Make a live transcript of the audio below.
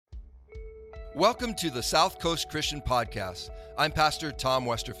Welcome to the South Coast Christian Podcast. I'm Pastor Tom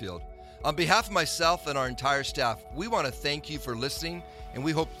Westerfield. On behalf of myself and our entire staff, we want to thank you for listening, and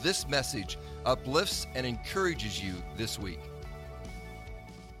we hope this message uplifts and encourages you this week.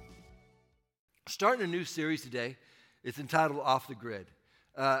 Starting a new series today. It's entitled Off the Grid.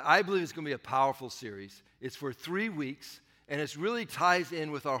 I believe it's going to be a powerful series. It's for 3 weeks, and it really ties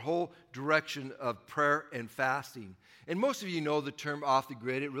in with our whole direction of prayer and fasting. And most of you know the term off the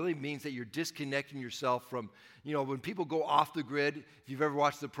grid. It really means that you're disconnecting yourself from, when people go off the grid, if you've ever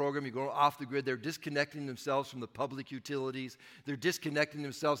watched the program, you go off the grid, they're disconnecting themselves from the public utilities. They're disconnecting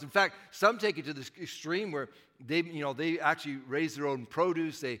themselves. In fact, some take it to the extreme where they actually raise their own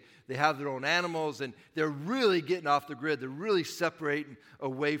produce. They have their own animals, and they're really getting off the grid. They're really separating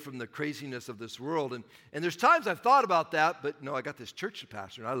away from the craziness of this world. And there's times I've thought about that, but no, I got this church to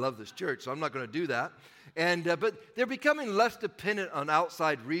pastor, and I love this church, so I'm not going to do that. But they're becoming less dependent on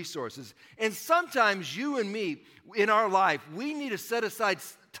outside resources. And sometimes you and me, in our life, we need to set aside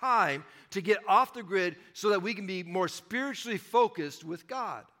time to get off the grid so that we can be more spiritually focused with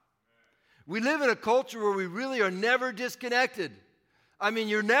God. We live in a culture where we really are never disconnected. I mean,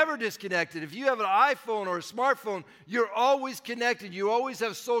 you're never disconnected. If you have an iPhone or a smartphone, you're always connected. You always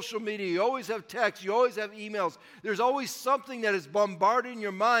have social media. You always have text. You always have emails. There's always something that is bombarding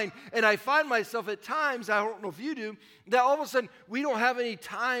your mind. And I find myself at times, I don't know if you do, that all of a sudden we don't have any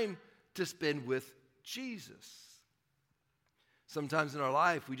time to spend with Jesus. Sometimes in our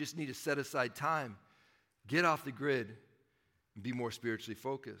life, we just need to set aside time, get off the grid, and be more spiritually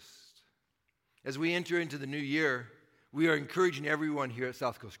focused. As we enter into the new year, we are encouraging everyone here at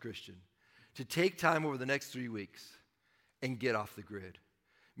South Coast Christian to take time over the next 3 weeks and get off the grid.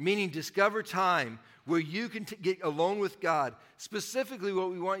 Meaning discover time where you can get alone with God. Specifically,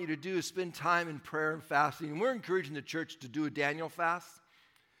 what we want you to do is spend time in prayer and fasting. And we're encouraging the church to do a Daniel fast.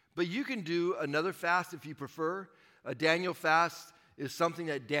 But you can do another fast if you prefer. A Daniel fast is something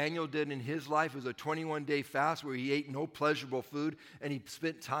that Daniel did in his life. It was a 21-day fast where he ate no pleasurable food and he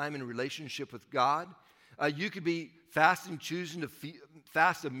spent time in a relationship with God. You could be fasting, choosing to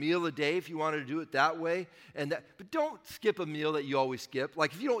fast a meal a day if you wanted to do it that way. But don't skip a meal that you always skip.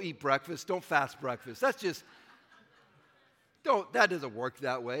 Like if you don't eat breakfast, don't fast breakfast. That doesn't work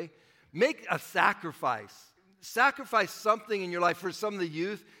that way. Make a sacrifice. Sacrifice something in your life. For some of the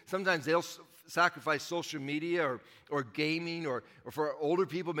youth, sometimes they'll sacrifice social media or gaming, or for older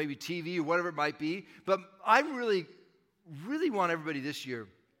people, maybe TV or whatever it might be. But I really, really want everybody this year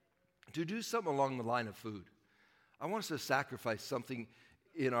to do something along the line of food. I want us to sacrifice something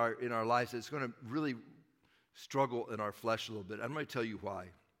in our lives that's going to really struggle in our flesh a little bit. I'm going to tell you why.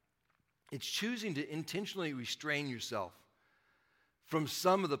 It's choosing to intentionally restrain yourself from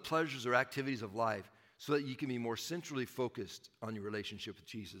some of the pleasures or activities of life so that you can be more centrally focused on your relationship with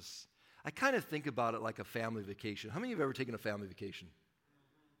Jesus. I kind of think about it like a family vacation. How many of you have ever taken a family vacation?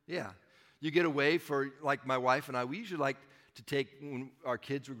 Yeah. You get away for, like my wife and I, we usually like to take, when our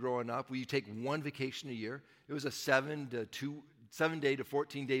kids were growing up, we take one vacation a year. It was a 7-day to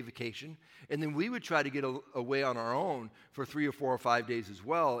 14-day vacation. And then we would try to get away on our own for 3 or 4 or 5 days as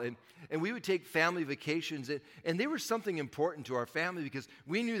well. And we would take family vacations. And they were something important to our family because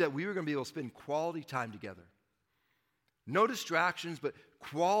we knew that we were going to be able to spend quality time together. No distractions, but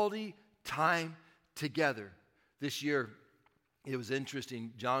quality time together. This year, it was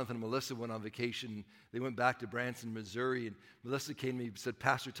interesting. Jonathan and Melissa went on vacation. They went back to Branson, Missouri. And Melissa came to me and said,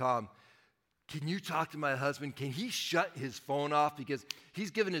 Pastor Tom, can you talk to my husband? Can he shut his phone off? Because he's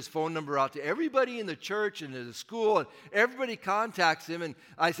given his phone number out to everybody in the church and at the school, and everybody contacts him. And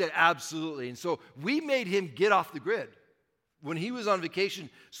I said, absolutely. And so we made him get off the grid when he was on vacation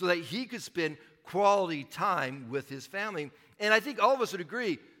so that he could spend quality time with his family. And I think all of us would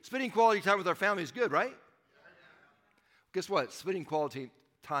agree, spending quality time with our family is good, right? Guess what? Spending quality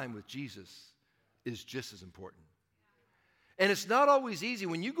time with Jesus is just as important. And it's not always easy.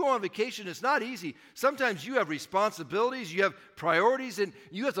 When you go on vacation, it's not easy. Sometimes you have responsibilities, you have priorities, and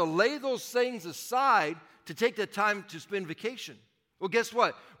you have to lay those things aside to take the time to spend vacation. Well, guess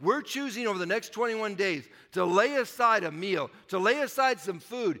what? We're choosing over the next 21 days to lay aside a meal, to lay aside some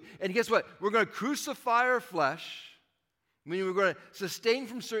food. And guess what? We're going to crucify our flesh, meaning we're going to sustain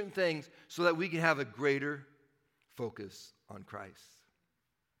from certain things so that we can have a greater focus on Christ.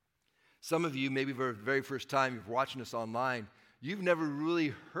 Some of you, maybe for the very first time, you're watching us online, you've never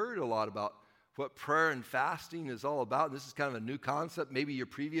really heard a lot about what prayer and fasting is all about. This is kind of a new concept. Maybe your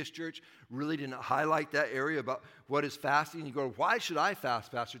previous church really didn't highlight that area about what is fasting. You go, why should I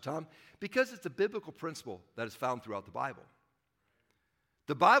fast, Pastor Tom? Because it's a biblical principle that is found throughout the Bible.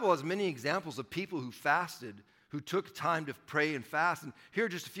 The Bible has many examples of people who fasted who took time to pray and fast. And here are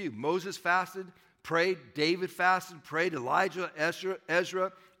just a few. Moses fasted, prayed. David fasted, prayed. Elijah,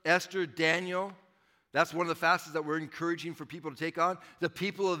 Ezra, Esther, Daniel. That's one of the fasts that we're encouraging for people to take on. The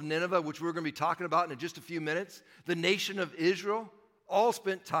people of Nineveh, which we're going to be talking about in just a few minutes. The nation of Israel, all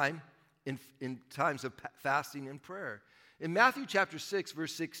spent time in times of fasting and prayer. In Matthew chapter 6,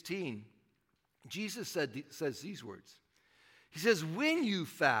 verse 16, Jesus says these words. He says, when you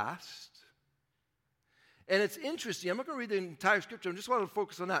fast, and it's interesting, I'm not going to read the entire scripture, I just want to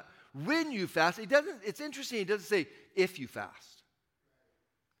focus on that. When you fast, it's interesting, he doesn't say if you fast.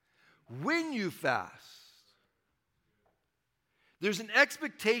 When you fast, there's an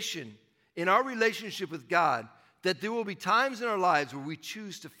expectation in our relationship with God that there will be times in our lives where we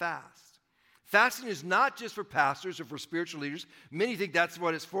choose to fast. Fasting is not just for pastors or for spiritual leaders. Many think that's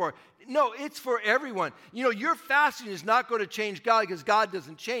what it's for. No, it's for everyone. You know, your fasting is not going to change God because God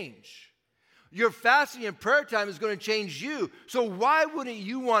doesn't change. Your fasting and prayer time is going to change you. So why wouldn't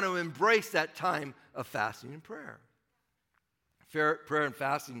you want to embrace that time of fasting and prayer? Prayer and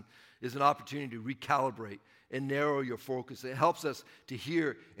fasting is an opportunity to recalibrate and narrow your focus. It helps us to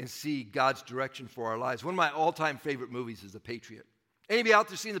hear and see God's direction for our lives. One of my all-time favorite movies is The Patriot. Anybody out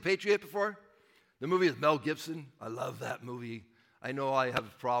there seen The Patriot before? The movie with Mel Gibson. I love that movie. I know I have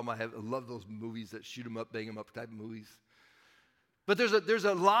a problem. I love those movies that shoot 'em up, bang 'em up type of movies. But there's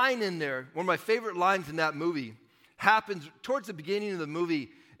a line in there. One of my favorite lines in that movie happens towards the beginning of the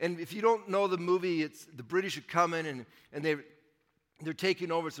movie. And if you don't know the movie, it's the British are coming and they're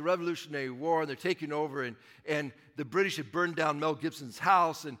taking over. It's the Revolutionary War, and they're taking over. And the British had burned down Mel Gibson's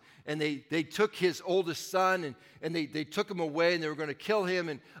house, and they took his oldest son, and they took him away, and they were going to kill him.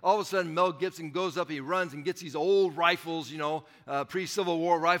 And all of a sudden, Mel Gibson goes up, he runs and gets these old rifles, pre-Civil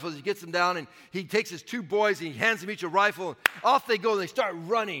War rifles. He gets them down, and he takes his two boys, and he hands them each a rifle. And off they go, and they start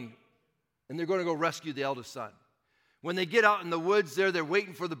running, and they're going to go rescue the eldest son. When they get out in the woods there, they're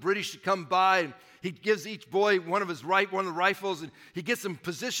waiting for the British to come by, and he gives each boy one of the rifles, and he gets them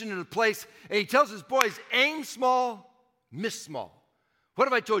positioned in a place, and he tells his boys, aim small, miss small. What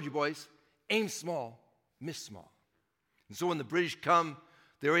have I told you, boys? Aim small, miss small. And so when the British come,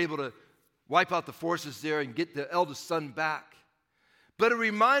 they're able to wipe out the forces there and get the eldest son back. But it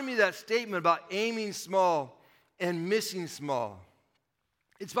reminded me of that statement about aiming small and missing small.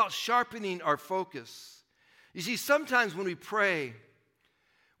 It's about sharpening our focus. You see, sometimes when we pray,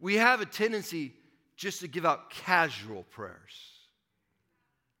 we have a tendency just to give out casual prayers,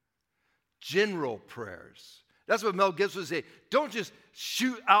 general prayers. That's what Mel Gibson would say. Don't just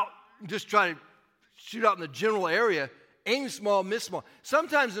shoot out, just try to shoot out in the general area. Aim small, miss small.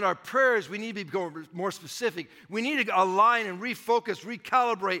 Sometimes in our prayers, we need to be more specific. We need to align and refocus,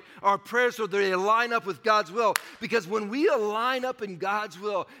 recalibrate our prayers so they align up with God's will. Because when we align up in God's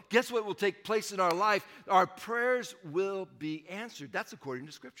will, guess what will take place in our life? Our prayers will be answered. That's according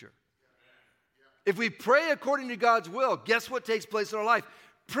to Scripture. If we pray according to God's will, guess what takes place in our life?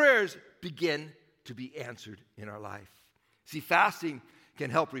 Prayers begin to be answered in our life. See, fasting can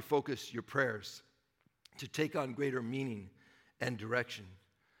help refocus your prayers to take on greater meaning and direction.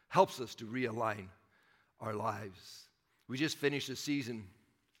 Helps us to realign our lives. We just finished a season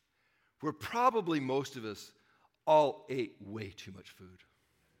where probably most of us all ate way too much food.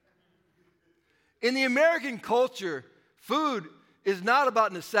 In the American culture, food is not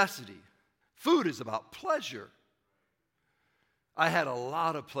about necessity. Food is about pleasure. I had a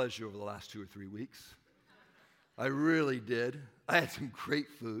lot of pleasure over the last 2 or 3 weeks. I really did. I had some great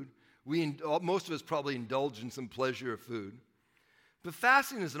food. Most of us probably indulge in some pleasure of food. But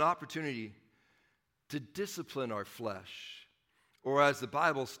fasting is an opportunity to discipline our flesh, or as the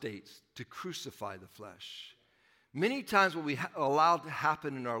Bible states, to crucify the flesh. Many times what we allow to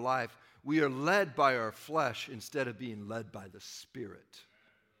happen in our life, we are led by our flesh instead of being led by the Spirit.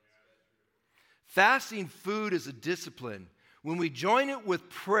 Fasting food is a discipline. When we join it with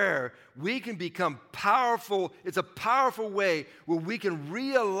prayer, we can become powerful. It's a powerful way where we can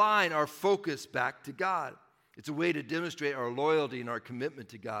realign our focus back to God. It's a way to demonstrate our loyalty and our commitment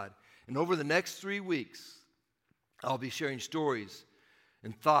to God. And over the next 3 weeks, I'll be sharing stories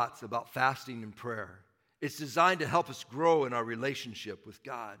and thoughts about fasting and prayer. It's designed to help us grow in our relationship with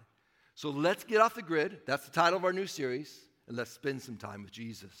God. So let's get off the grid. That's the title of our new series. And let's spend some time with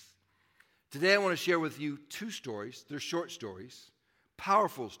Jesus. Today I want to share with you 2 stories. They're short stories,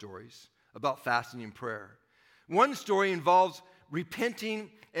 powerful stories about fasting and prayer. One story involves repenting,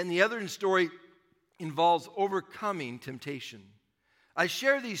 and the other story involves overcoming temptation. I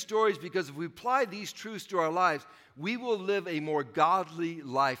share these stories because if we apply these truths to our lives, we will live a more godly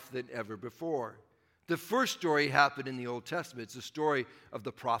life than ever before. The first story happened in the Old Testament. It's the story of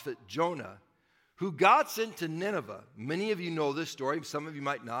the prophet Jonah, who God sent to Nineveh. Many of you know this story, some of you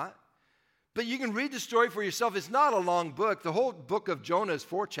might not. But you can read the story for yourself. It's not a long book. The whole book of Jonah is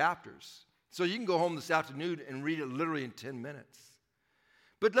 4 chapters. So you can go home this afternoon and read it literally in 10 minutes.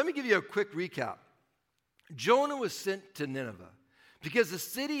 But let me give you a quick recap. Jonah was sent to Nineveh because the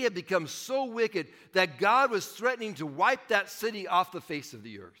city had become so wicked that God was threatening to wipe that city off the face of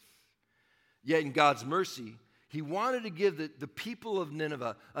the earth. Yet in God's mercy, he wanted to give the people of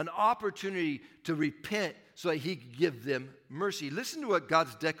Nineveh an opportunity to repent so that he could give them mercy. Listen to what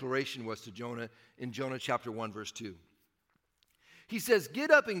God's declaration was to Jonah in Jonah chapter 1, verse 2. He says, "Get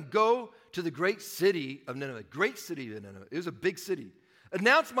up and go to the great city of Nineveh." Great city of Nineveh. It was a big city.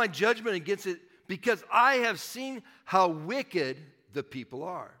 "Announce my judgment against it because I have seen how wicked the people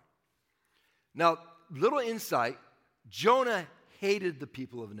are." Now, little insight, Jonah hated the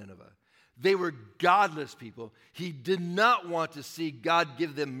people of Nineveh. They were godless people. He did not want to see God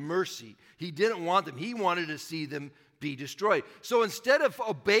give them mercy. He didn't want them. He wanted to see them be destroyed. So instead of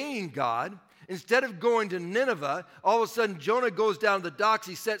obeying God, instead of going to Nineveh, all of a sudden Jonah goes down to the docks.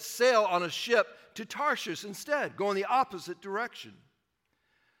 He sets sail on a ship to Tarshish instead, going the opposite direction.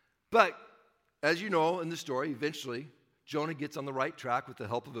 But as you know in the story, eventually Jonah gets on the right track with the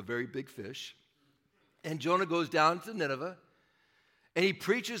help of a very big fish. And Jonah goes down to Nineveh. And he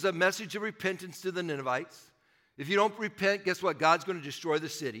preaches a message of repentance to the Ninevites. If you don't repent, guess what? God's going to destroy the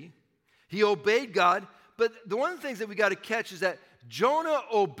city. He obeyed God. But one of the things that we got to catch is that Jonah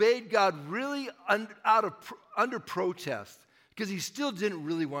obeyed God really under protest because he still didn't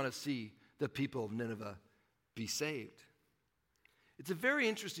really want to see the people of Nineveh be saved. It's a very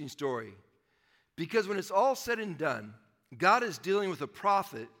interesting story because when it's all said and done, God is dealing with a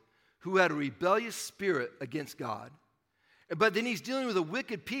prophet who had a rebellious spirit against God. But then he's dealing with a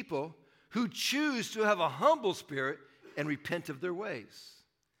wicked people who choose to have a humble spirit and repent of their ways.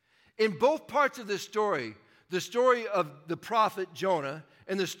 In both parts of this story, the story of the prophet Jonah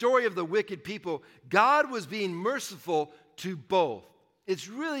and the story of the wicked people, God was being merciful to both. It's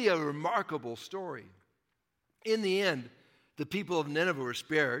really a remarkable story. In the end, the people of Nineveh were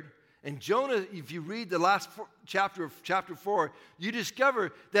spared. And Jonah, if you read the last chapter of chapter 4, you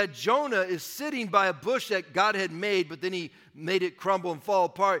discover that Jonah is sitting by a bush that God had made, but then he made it crumble and fall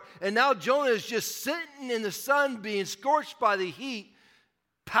apart. And now Jonah is just sitting in the sun, being scorched by the heat,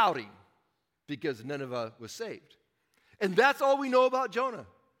 pouting because Nineveh was saved. And that's all we know about Jonah.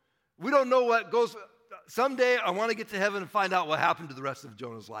 We don't know what goes. Someday I want to get to heaven and find out what happened to the rest of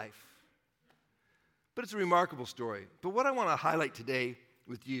Jonah's life. But it's a remarkable story. But what I want to highlight today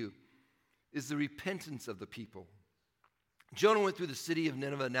with you is the repentance of the people. Jonah went through the city of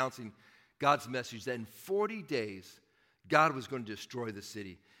Nineveh announcing God's message that in 40 days, God was going to destroy the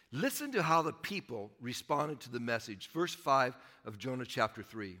city. Listen to how the people responded to the message. Verse 5 of Jonah chapter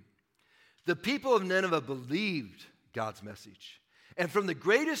 3. The people of Nineveh believed God's message. And from the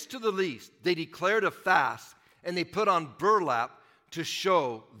greatest to the least, they declared a fast and they put on burlap to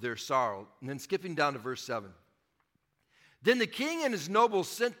show their sorrow. And then skipping down to verse 7. Then the king and his nobles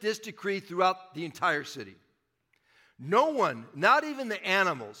sent this decree throughout the entire city. No one, not even the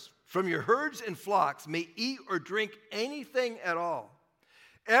animals, from your herds and flocks may eat or drink anything at all.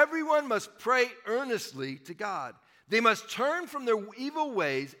 Everyone must pray earnestly to God. They must turn from their evil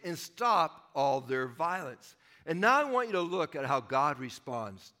ways and stop all their violence. And now I want you to look at how God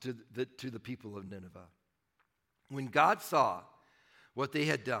responds to the people of Nineveh. When God saw what they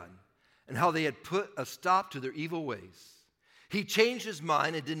had done and how they had put a stop to their evil ways, he changed his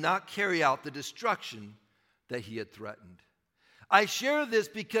mind and did not carry out the destruction that he had threatened. I share this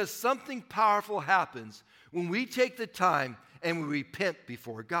because something powerful happens when we take the time and we repent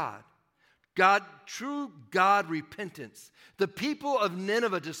before God. True God repentance. The people of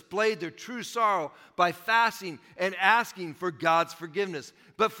Nineveh displayed their true sorrow by fasting and asking for God's forgiveness.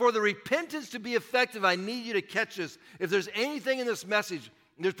 But for the repentance to be effective, I need you to catch this. If there's anything in this message,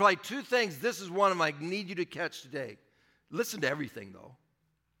 there's probably 2 things. This is one of them I need you to catch today. Listen to everything, though.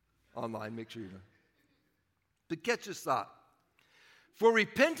 Online, make sure you know. But catch this thought. For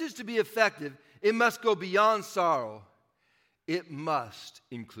repentance to be effective, it must go beyond sorrow. It must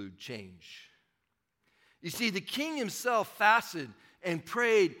include change. You see, the king himself fasted and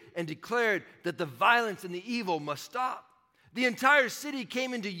prayed and declared that the violence and the evil must stop. The entire city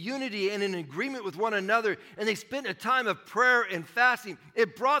came into unity and in agreement with one another, and they spent a time of prayer and fasting.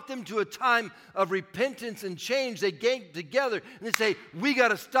 It brought them to a time of repentance and change. They came together and they say, we got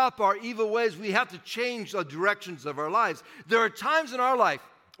to stop our evil ways. We have to change the directions of our lives. There are times in our life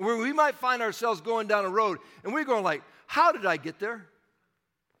where we might find ourselves going down a road, and we're going like, how did I get there?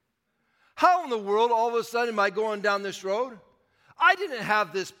 How in the world all of a sudden am I going down this road? I didn't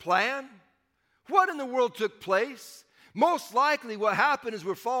have this plan. What in the world took place? Most likely what happened is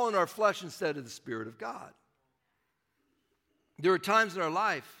we're following our flesh instead of the Spirit of God. There are times in our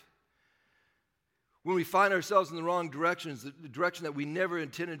life when we find ourselves in the wrong directions, the direction that we never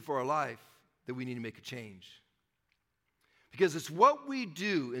intended for our life, that we need to make a change. Because it's what we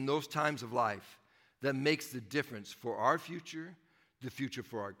do in those times of life that makes the difference for our future, the future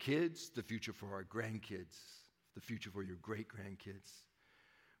for our kids, the future for our grandkids, the future for your great-grandkids.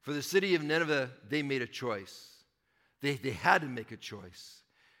 For the city of Nineveh, they made a choice. They had to make a choice.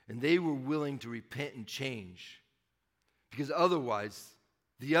 And they were willing to repent and change. Because otherwise,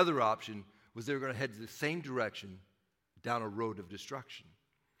 the other option was they were going to head the same direction down a road of destruction.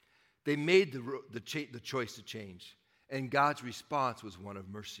 They made the choice to change. And God's response was one of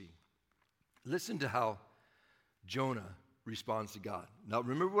mercy. Listen to how Jonah responds to God. Now,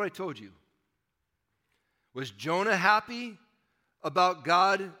 remember what I told you. Was Jonah happy about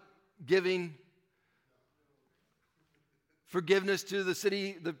God giving forgiveness to the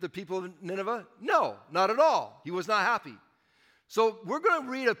city, the people of Nineveh? No, not at all. He was not happy. So we're going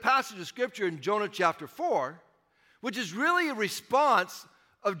to read a passage of Scripture in Jonah chapter 4, which is really a response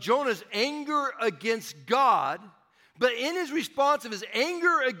of Jonah's anger against God. But in his response of his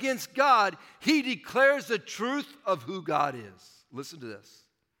anger against God, he declares the truth of who God is. Listen to this.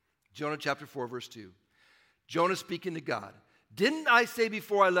 Jonah chapter 4, verse 2. Jonah speaking to God. Didn't I say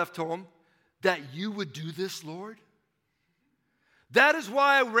before I left home that you would do this, Lord? That is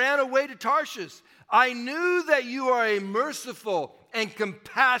why I ran away to Tarshish. I knew that you are a merciful and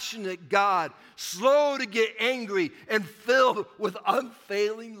compassionate God, slow to get angry and filled with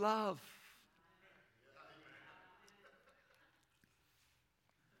unfailing love.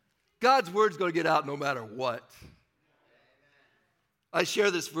 God's word's going to get out no matter what. I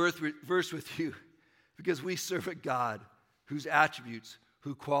share this verse with you because we serve a God whose attributes,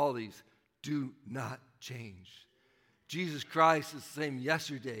 whose qualities do not change. Jesus Christ is the same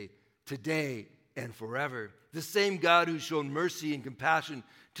yesterday, today, and forever. The same God who showed mercy and compassion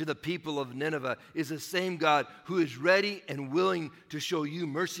to the people of Nineveh is the same God who is ready and willing to show you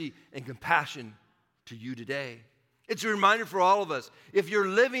mercy and compassion to you today. It's a reminder for all of us. If you're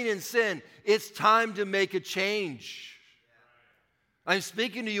living in sin, it's time to make a change. I'm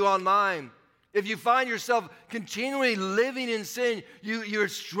speaking to you online. If you find yourself continually living in sin, you're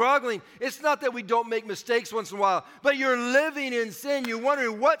struggling. It's not that we don't make mistakes once in a while, but you're living in sin. You're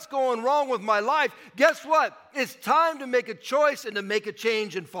wondering, what's going wrong with my life? Guess what? It's time to make a choice and to make a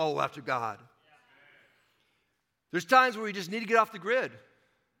change and follow after God. There's times where we just need to get off the grid.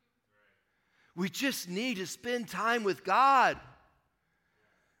 We just need to spend time with God.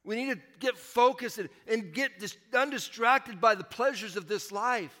 We need to get focused and get undistracted by the pleasures of this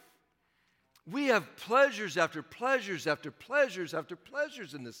life. We have pleasures after pleasures after pleasures after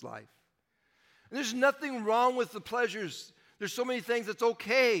pleasures in this life. And there's nothing wrong with the pleasures. There's so many things that's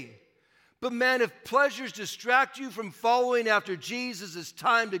okay. But man, if pleasures distract you from following after Jesus, it's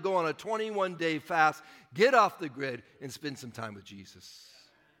time to go on a 21-day fast, get off the grid, and spend some time with Jesus.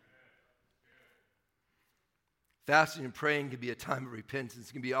 Fasting and praying can be a time of repentance.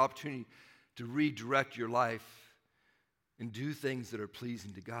 It can be an opportunity to redirect your life and do things that are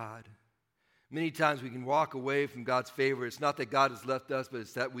pleasing to God. Many times we can walk away from God's favor. It's not that God has left us, but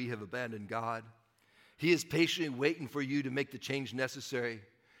it's that we have abandoned God. He is patiently waiting for you to make the change necessary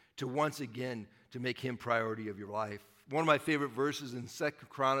to once again to make Him priority of your life. One of my favorite verses in 2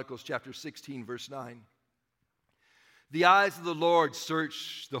 Chronicles chapter 16, verse 9. The eyes of the Lord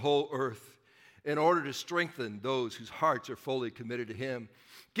search the whole earth in order to strengthen those whose hearts are fully committed to Him.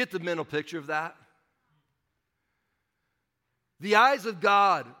 Get the mental picture of that. The eyes of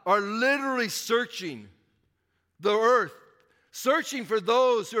God are literally searching the earth, searching for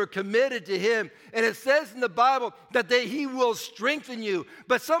those who are committed to Him. And it says in the Bible that He will strengthen you.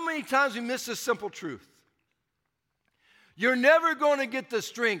 But so many times we miss this simple truth. You're never going to get the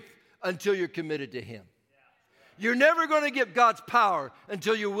strength until you're committed to Him. You're never going to get God's power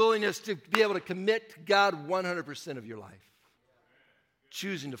until your willingness to be able to commit to God 100% of your life,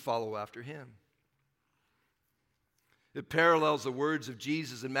 choosing to follow after Him. It parallels the words of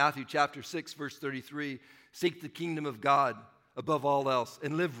Jesus in Matthew chapter 6, verse 33. Seek the kingdom of God above all else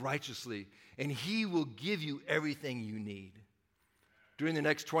and live righteously, and He will give you everything you need. During the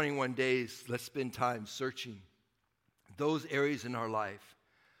next 21 days, let's spend time searching those areas in our life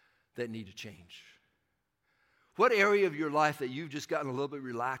that need to change. What area of your life that you've just gotten a little bit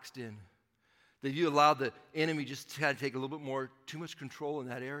relaxed in? That you allowed the enemy just to kind of take a little bit more, too much control in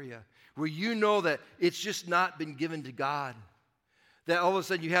that area? Where you know that it's just not been given to God. That all of a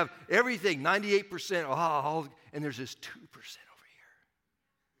sudden you have everything, 98%, and there's this 2% over here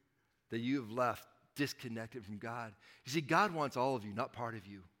that you have left disconnected from God. You see, God wants all of you, not part of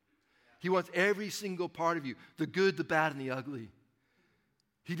you. He wants every single part of you, the good, the bad, and the ugly.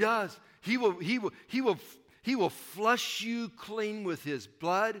 He does. He will flush you clean with his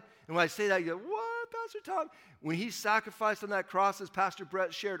blood. And when I say that, you go, what, Pastor Tom? When he sacrificed on that cross, as Pastor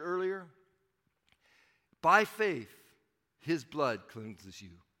Brett shared earlier, by faith, his blood cleanses you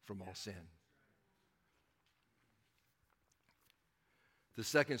from all sin. The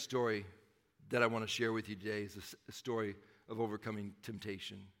second story that I want to share with you today is a story of overcoming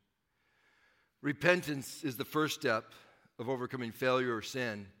temptation. Repentance is the first step of overcoming failure or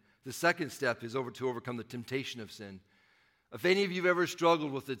sin. The second step is to overcome the temptation of sin. If any of you have ever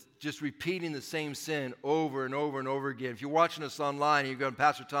struggled with it, just repeating the same sin over and over and over again. If you're watching us online and you're going,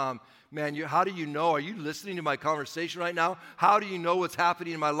 Pastor Tom, man, how do you know? Are you listening to my conversation right now? How do you know what's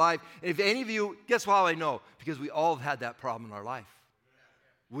happening in my life? And if any of you, guess how I know? Because we all have had that problem in our life.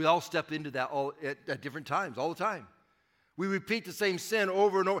 We all step into that all at different times, all the time. We repeat the same sin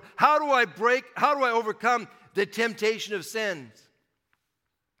over and over. How do I overcome the temptation of sins?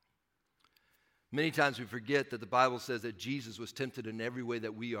 Many times we forget that the Bible says that Jesus was tempted in every way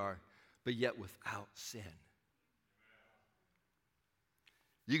that we are, but yet without sin.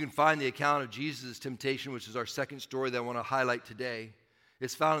 You can find the account of Jesus' temptation, which is our second story that I want to highlight today.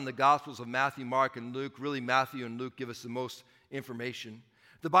 It's found in the Gospels of Matthew, Mark, and Luke. Really, Matthew and Luke give us the most information.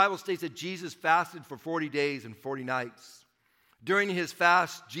 The Bible states that Jesus fasted for 40 days and 40 nights. During his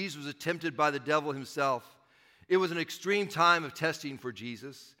fast, Jesus was tempted by the devil himself. It was an extreme time of testing for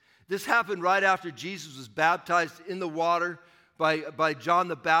Jesus. This happened right after Jesus was baptized in the water by John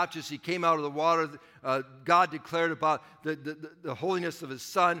the Baptist. He came out of the water. God declared about the holiness of his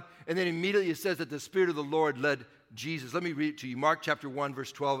Son. And then immediately it says that the Spirit of the Lord led Jesus. Let me read it to you. Mark chapter 1,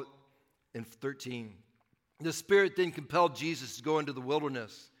 verse 12 and 13. The Spirit then compelled Jesus to go into the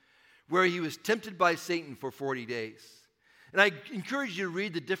wilderness, where he was tempted by Satan for 40 days. And I encourage you to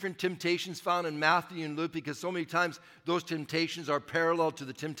read the different temptations found in Matthew and Luke, because so many times those temptations are parallel to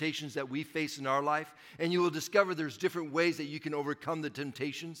the temptations that we face in our life. And you will discover there's different ways that you can overcome the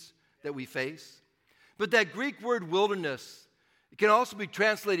temptations that we face. But that Greek word wilderness, it can also be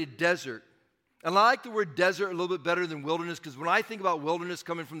translated desert. And I like the word desert a little bit better than wilderness, because when I think about wilderness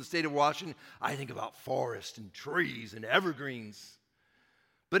coming from the state of Washington, I think about forest and trees and evergreens.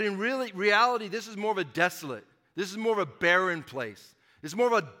 But in reality, this is more of a desolate. This is more of a barren place. It's more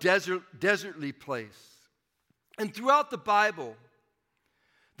of a desertly place. And throughout the Bible,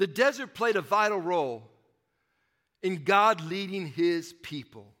 the desert played a vital role in God leading his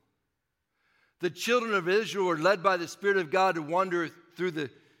people. The children of Israel were led by the Spirit of God to wander through the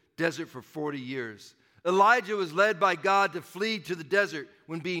desert for 40 years. Elijah was led by God to flee to the desert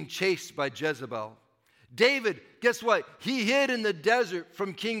when being chased by Jezebel. David, guess what? He hid in the desert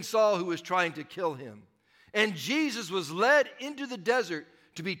from King Saul, who was trying to kill him. And Jesus was led into the desert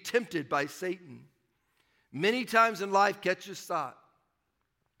to be tempted by Satan. Many times in life, catch this thought.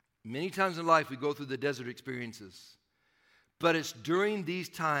 Many times in life we go through the desert experiences. But it's during these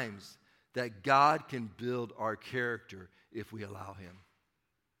times that God can build our character if we allow him.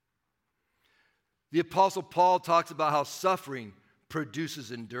 The Apostle Paul talks about how suffering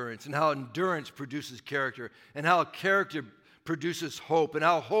produces endurance, and how endurance produces character, and how character produces hope, and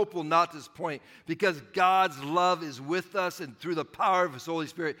how hope will not disappoint, because God's love is with us, and through the power of his Holy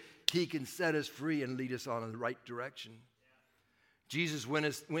Spirit, he can set us free and lead us on in the right direction. Jesus went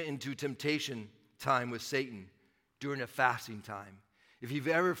into temptation time with Satan during a fasting time. If you've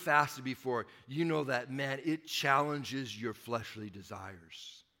ever fasted before, you know that, man, it challenges your fleshly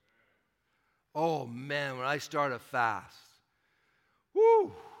desires. Oh, man, when I start a fast,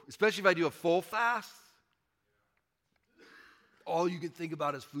 especially if I do a full fast, all you can think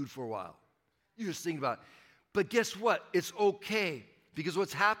about is food for a while. You just think about it. But guess what? It's okay, because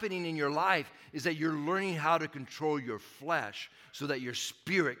what's happening in your life is that you're learning how to control your flesh so that your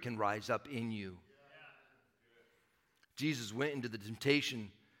spirit can rise up in you. Jesus went into the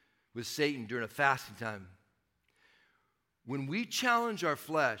temptation with Satan during a fasting time. When we challenge our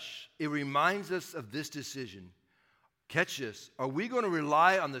flesh, it reminds us of this decision. Catch this. Are we going to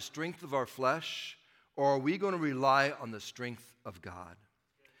rely on the strength of our flesh, or are we going to rely on the strength of God?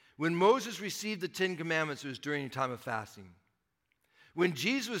 When Moses received the 10 Commandments, it was during a time of fasting. When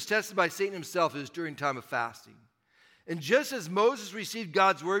Jesus was tested by Satan himself, it was during a time of fasting. And just as Moses received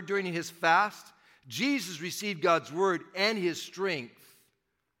God's word during his fast, Jesus received God's word and his strength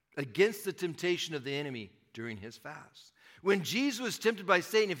against the temptation of the enemy during his fast. When Jesus was tempted by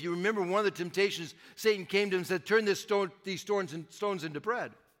Satan, if you remember one of the temptations, Satan came to him and said, turn these stones into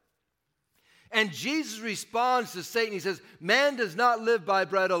bread. And Jesus responds to Satan. He says, man does not live by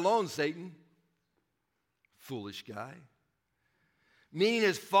bread alone, Satan. Foolish guy. Meaning,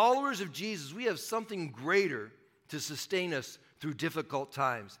 as followers of Jesus, we have something greater to sustain us through difficult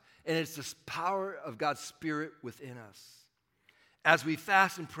times. And it's this power of God's Spirit within us. As we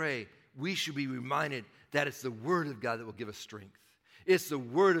fast and pray, we should be reminded that it's the Word of God that will give us strength. It's the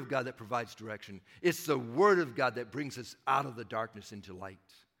Word of God that provides direction. It's the Word of God that brings us out of the darkness into light.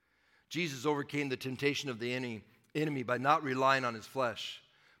 Jesus overcame the temptation of the enemy by not relying on his flesh,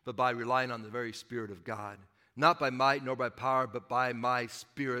 but by relying on the very Spirit of God. Not by might nor by power, but by my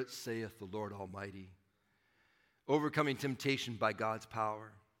Spirit, saith the Lord Almighty. Overcoming temptation by God's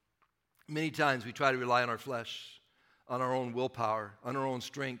power. Many times we try to rely on our flesh, on our own willpower, on our own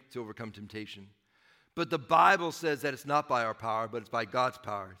strength to overcome temptation. But the Bible says that it's not by our power, but it's by God's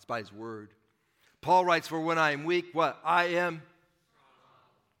power. It's by His Word. Paul writes, for when I am weak, what? I am.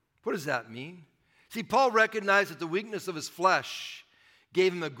 What does that mean? See, Paul recognized that the weakness of his flesh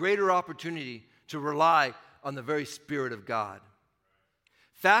gave him a greater opportunity to rely on the very Spirit of God.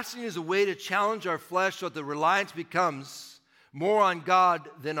 Fasting is a way to challenge our flesh so that the reliance becomes more on God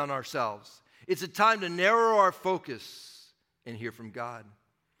than on ourselves. It's a time to narrow our focus and hear from God.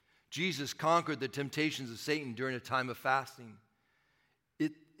 Jesus conquered the temptations of Satan during a time of fasting.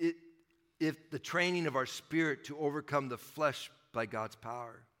 If the training of our spirit to overcome the flesh by God's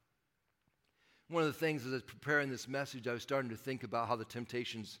power. One of the things as I was preparing this message, I was starting to think about how the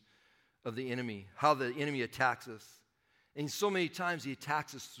temptations of the enemy, how the enemy attacks us. And so many times he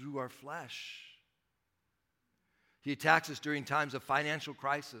attacks us through our flesh. He attacks us during times of financial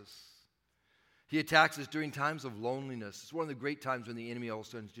crisis. He attacks us during times of loneliness. It's one of the great times when the enemy all of a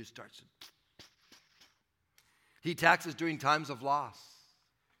sudden just starts to... He attacks us during times of loss.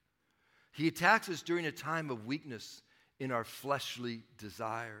 He attacks us during a time of weakness in our fleshly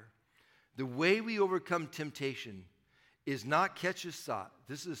desire. The way we overcome temptation is not catch as thought.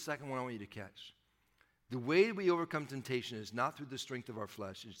 This is the second one I want you to catch. The way we overcome temptation is not through the strength of our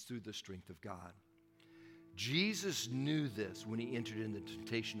flesh, it's through the strength of God. Jesus knew this when he entered in the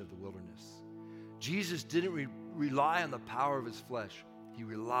temptation of the wilderness. Jesus didn't rely on the power of his flesh. He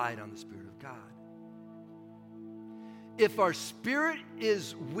relied on the Spirit of God. If our spirit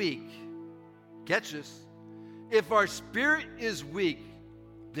is weak, catch this, if our spirit is weak,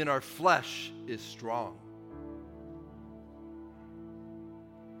 then our flesh is strong.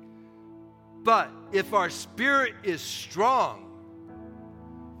 But if our spirit is strong,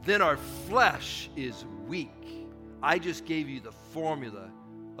 then our flesh is weak. I just gave you the formula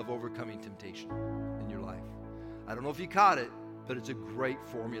of overcoming temptation in your life. I don't know if you caught it, but it's a great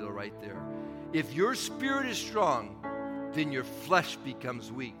formula right there. If your spirit is strong, then your flesh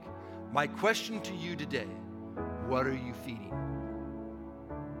becomes weak. My question to you today, what are you feeding?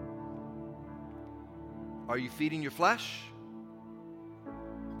 Are you feeding your flesh?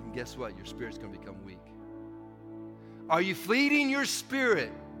 And guess what? Your spirit's going to become weak. Are you feeding your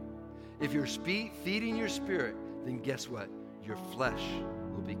spirit? If you're feeding your spirit, then guess what? Your flesh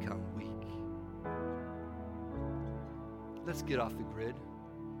will become weak. Let's get off the grid.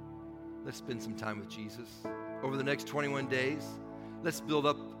 Let's spend some time with Jesus. Over the next 21 days, let's build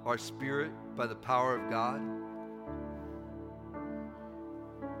up our spirit by the power of God.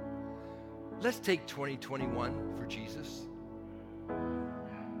 Let's take 2021 for Jesus.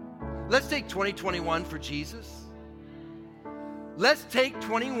 Let's take 2021 for Jesus. Let's take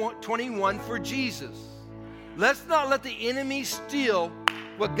 2021 for Jesus. Let's not let the enemy steal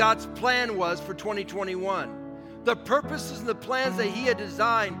what God's plan was for 2021. The purposes and the plans that he had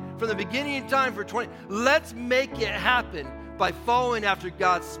designed from the beginning of time for 20. Let's make it happen by following after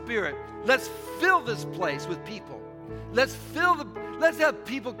God's Spirit. Let's fill this place with people. Let's have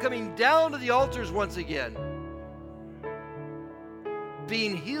people coming down to the altars once again.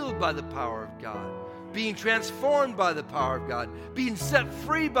 Being healed by the power of God. Being transformed by the power of God. Being set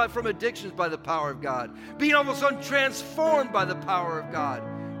free from addictions by the power of God. Being all of a sudden transformed by the power of God.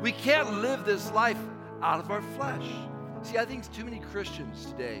 We can't live this life out of our flesh. See, I think too many Christians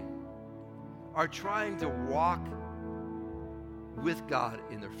today are trying to walk with God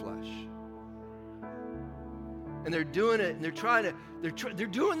in their flesh. And they're doing it, and they're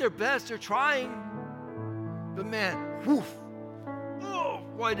doing their best, they're trying. But man, woof, oh,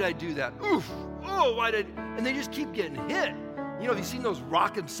 why did I do that? Oof, oh, why did, and they just keep getting hit. You know, have you seen those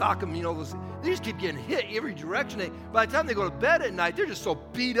rock'em sock'em, they just keep getting hit every direction. By the time they go to bed at night, they're just so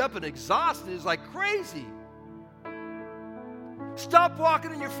beat up and exhausted, it's like crazy. Stop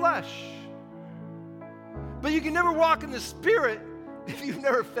walking in your flesh. But you can never walk in the Spirit if you've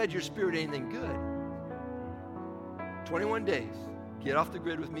never fed your spirit anything good. 21 days. Get off the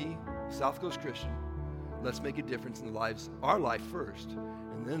grid with me. South Coast Christian, let's make a difference in the lives, our life first,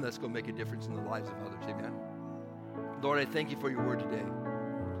 and then let's go make a difference in the lives of others. Amen. Lord, I thank you for your word today.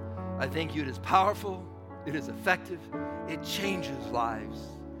 I thank you it is powerful, it is effective, it changes lives.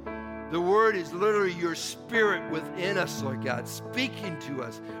 The word is literally your spirit within us, Lord God, speaking to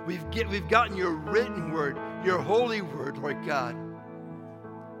us. We've gotten your written word, your holy word, Lord God.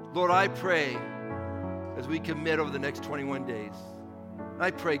 Lord, I pray as we commit over the next 21 days, I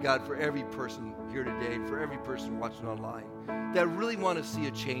pray, God, for every person here today and for every person watching online that really want to see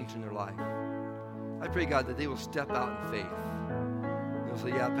a change in their life. I pray, God, that they will step out in faith. They'll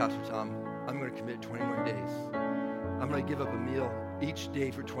say, yeah, Pastor Tom, I'm going to commit 21 days. I'm going to give up a meal each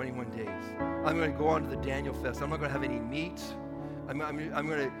day for 21 days. I'm going to go on to the Daniel Fest. I'm not going to have any meat. I'm going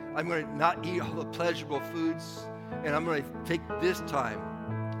to not eat all the pleasurable foods. And I'm going to take this time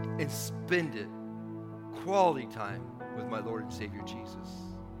and spend it, quality time, with my Lord and Savior Jesus.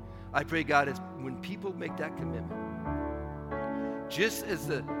 I pray, God, as when people make that commitment, just as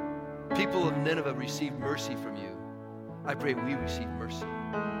the people of Nineveh received mercy from you, I pray we receive mercy.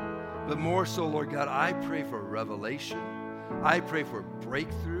 But more so, Lord God, I pray for revelation. I pray for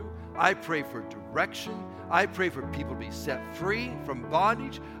breakthrough. I pray for direction. I pray for people to be set free from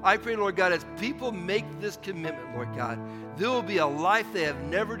bondage. I pray, Lord God, as people make this commitment, Lord God, there will be a life they have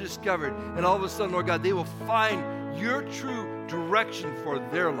never discovered. And all of a sudden, Lord God, they will find your true direction for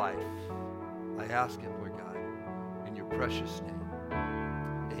their life. I ask it, Lord God, in your precious name.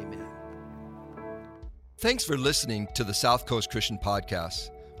 Amen. Thanks for listening to the South Coast Christian Podcast.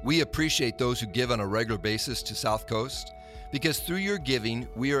 We appreciate those who give on a regular basis to South Coast, because through your giving,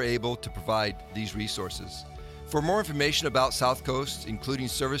 we are able to provide these resources. For more information about South Coast, including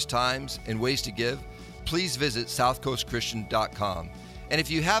service times and ways to give, please visit southcoastchristian.com. And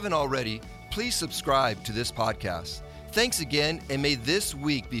if you haven't already, please subscribe to this podcast. Thanks again, and may this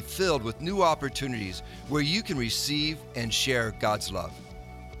week be filled with new opportunities where you can receive and share God's love.